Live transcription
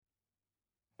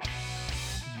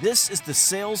This is the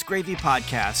Sales Gravy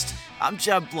Podcast. I'm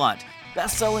Jeb Blunt,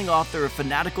 best-selling author of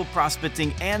Fanatical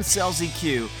Prospecting and Sales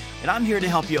EQ, and I'm here to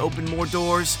help you open more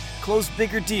doors, close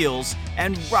bigger deals,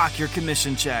 and rock your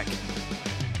commission check.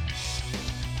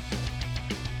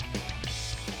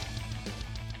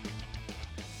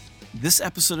 This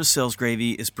episode of Sales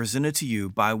Gravy is presented to you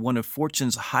by one of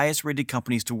Fortune's highest-rated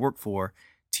companies to work for,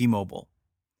 T-Mobile.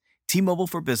 T-Mobile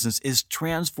for Business is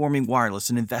transforming wireless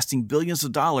and investing billions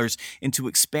of dollars into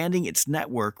expanding its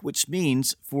network, which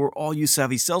means, for all you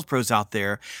savvy sales pros out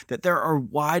there, that there are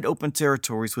wide open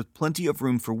territories with plenty of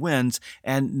room for wins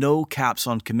and no caps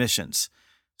on commissions.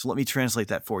 So let me translate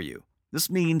that for you. This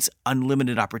means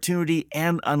unlimited opportunity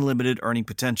and unlimited earning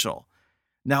potential.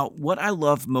 Now, what I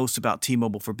love most about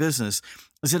T-Mobile for Business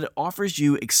is that it offers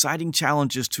you exciting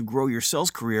challenges to grow your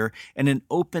sales career in an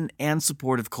open and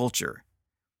supportive culture.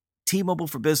 T-Mobile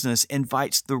for Business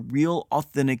invites the real,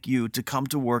 authentic you to come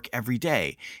to work every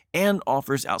day and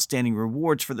offers outstanding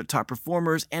rewards for the top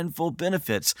performers and full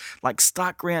benefits like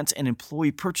stock grants and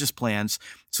employee purchase plans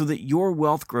so that your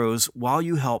wealth grows while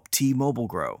you help T-Mobile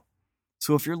grow.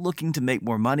 So if you're looking to make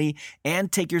more money and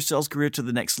take your sales career to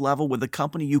the next level with a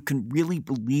company you can really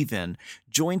believe in,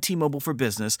 join T-Mobile for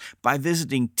Business by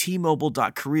visiting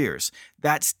T-Mobile.careers.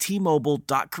 That's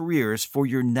T-Mobile.careers for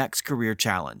your next career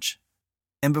challenge.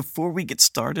 And before we get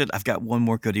started, I've got one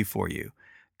more goodie for you.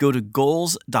 Go to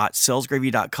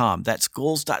goals.salesgravy.com. That's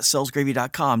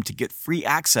goals.salesgravy.com to get free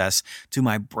access to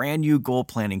my brand new goal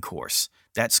planning course.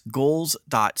 That's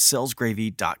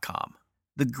goals.salesgravy.com.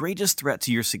 The greatest threat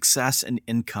to your success and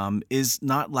income is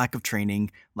not lack of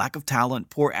training, lack of talent,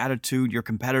 poor attitude, your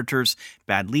competitors,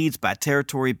 bad leads, bad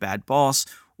territory, bad boss,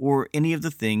 or any of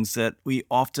the things that we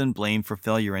often blame for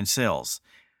failure in sales.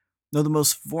 No, the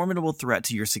most formidable threat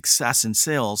to your success in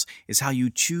sales is how you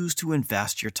choose to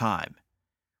invest your time.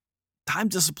 Time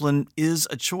discipline is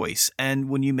a choice, and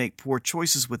when you make poor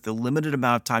choices with the limited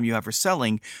amount of time you have for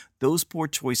selling, those poor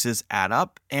choices add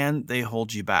up and they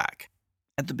hold you back.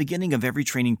 At the beginning of every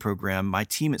training program my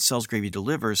team at Sales Gravy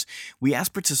delivers, we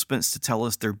ask participants to tell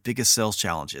us their biggest sales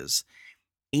challenges.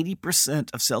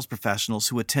 80% of sales professionals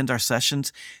who attend our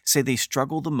sessions say they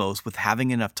struggle the most with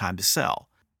having enough time to sell.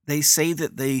 They say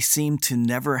that they seem to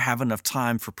never have enough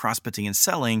time for prospecting and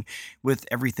selling with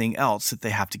everything else that they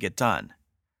have to get done.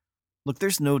 Look,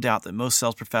 there's no doubt that most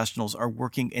sales professionals are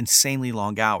working insanely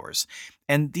long hours,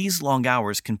 and these long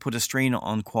hours can put a strain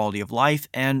on quality of life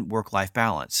and work-life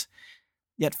balance.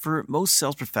 Yet for most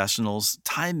sales professionals,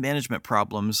 time management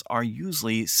problems are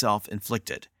usually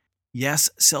self-inflicted.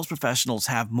 Yes, sales professionals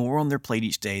have more on their plate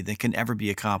each day than can ever be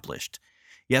accomplished.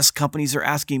 Yes, companies are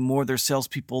asking more of their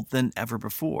salespeople than ever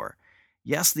before.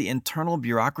 Yes, the internal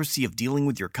bureaucracy of dealing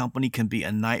with your company can be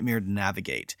a nightmare to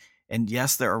navigate. And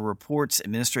yes, there are reports,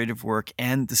 administrative work,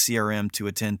 and the CRM to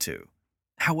attend to.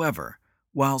 However,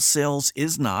 while sales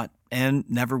is not and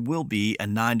never will be a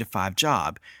 9-to-5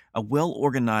 job, a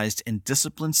well-organized and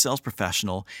disciplined sales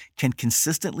professional can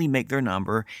consistently make their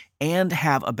number and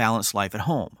have a balanced life at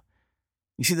home.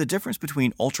 You see, the difference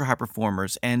between ultra-high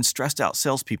performers and stressed-out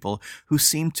salespeople who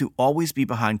seem to always be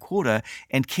behind quota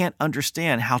and can't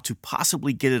understand how to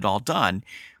possibly get it all done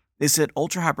is that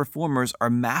ultra-high performers are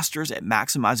masters at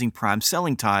maximizing prime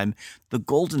selling time, the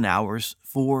golden hours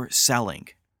for selling.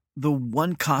 The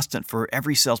one constant for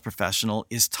every sales professional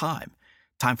is time.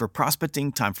 Time for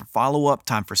prospecting, time for follow-up,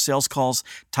 time for sales calls,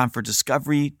 time for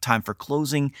discovery, time for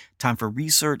closing, time for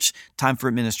research, time for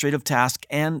administrative tasks,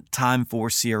 and time for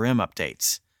CRM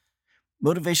updates.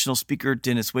 Motivational speaker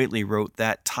Dennis Waitley wrote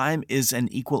that time is an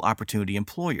equal opportunity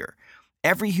employer.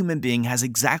 Every human being has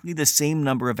exactly the same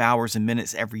number of hours and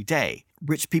minutes every day.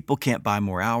 Rich people can't buy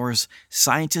more hours,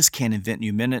 scientists can't invent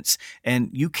new minutes,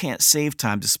 and you can't save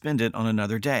time to spend it on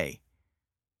another day.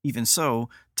 Even so,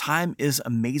 time is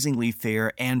amazingly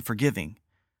fair and forgiving.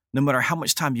 No matter how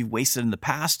much time you've wasted in the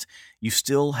past, you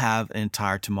still have an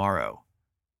entire tomorrow.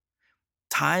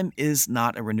 Time is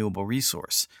not a renewable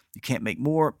resource. You can't make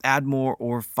more, add more,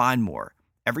 or find more.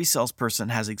 Every salesperson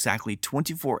has exactly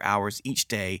 24 hours each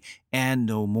day and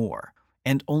no more.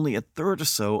 And only a third or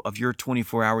so of your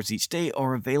 24 hours each day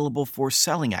are available for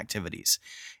selling activities.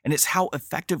 And it's how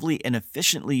effectively and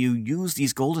efficiently you use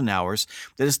these golden hours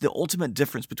that is the ultimate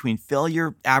difference between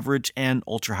failure, average, and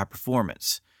ultra-high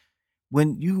performance.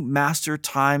 When you master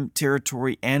time,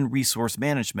 territory, and resource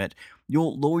management,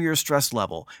 you'll lower your stress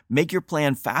level, make your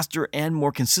plan faster and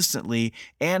more consistently,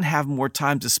 and have more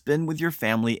time to spend with your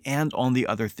family and on the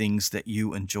other things that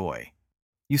you enjoy.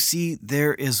 You see,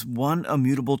 there is one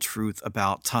immutable truth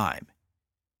about time.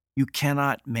 You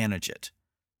cannot manage it.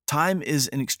 Time is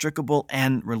inextricable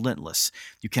and relentless.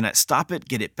 You cannot stop it,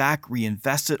 get it back,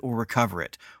 reinvest it, or recover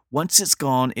it. Once it's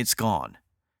gone, it's gone.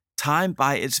 Time,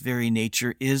 by its very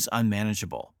nature, is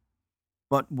unmanageable.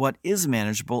 But what is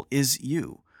manageable is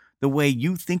you, the way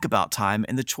you think about time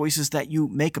and the choices that you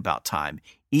make about time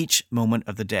each moment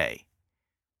of the day.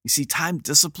 You see, time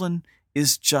discipline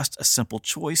is just a simple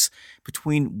choice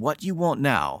between what you want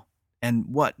now and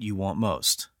what you want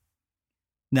most.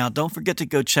 Now, don't forget to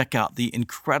go check out the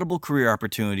incredible career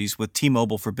opportunities with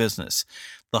T-Mobile for Business.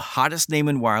 The hottest name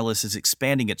in wireless is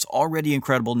expanding its already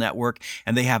incredible network,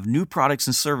 and they have new products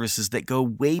and services that go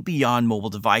way beyond mobile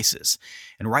devices.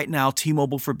 And right now,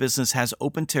 T-Mobile for Business has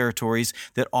open territories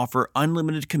that offer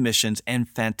unlimited commissions and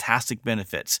fantastic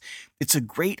benefits. It's a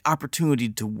great opportunity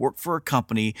to work for a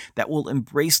company that will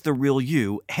embrace the real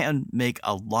you and make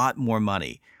a lot more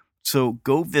money. So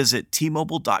go visit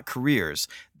T-Mobile.careers,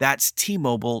 that's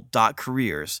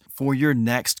T-Mobile.careers, for your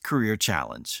next career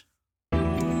challenge.